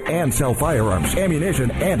buy and sell firearms, ammunition,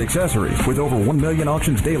 and accessories. With over 1 million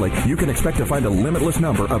auctions daily, you can expect to find a limitless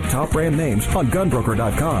number of top brand names on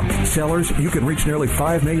GunBroker.com. Sellers, you can reach nearly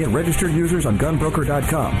 5 million registered users on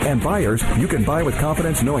GunBroker.com. And buyers, you can buy with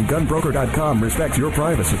confidence knowing GunBroker.com respects your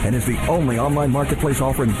privacy and is the only online marketplace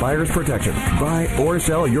offering buyers protection. Buy or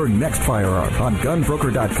sell your next firearm on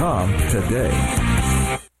GunBroker.com today.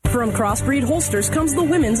 From Crossbreed Holsters comes the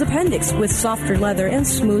Women's Appendix. With softer leather and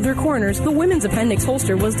smoother corners, the Women's Appendix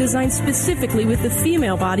holster was designed specifically with the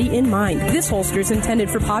female body in mind. This holster is intended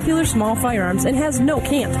for popular small firearms and has no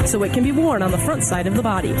cant, so it can be worn on the front side of the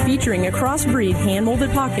body. Featuring a crossbreed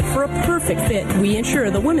hand-molded pocket for a perfect fit, we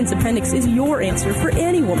ensure the Women's Appendix is your answer for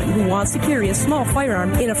any woman who wants to carry a small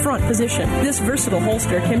firearm in a front position. This versatile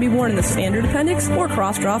holster can be worn in the standard appendix or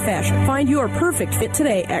cross-draw fashion. Find your perfect fit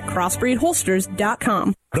today at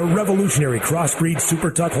crossbreedholsters.com. The revolutionary Crossbreed Super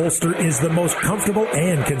Tuck holster is the most comfortable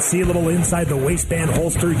and concealable inside the waistband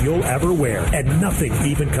holster you'll ever wear, and nothing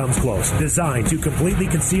even comes close. Designed to completely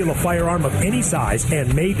conceal a firearm of any size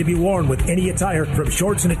and made to be worn with any attire, from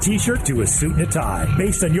shorts and a t-shirt to a suit and a tie.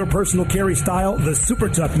 Based on your personal carry style, the Super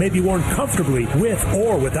Tuck may be worn comfortably with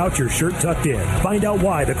or without your shirt tucked in. Find out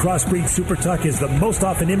why the Crossbreed Super Tuck is the most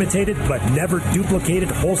often imitated but never duplicated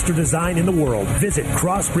holster design in the world. Visit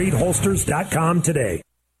crossbreedholsters.com today.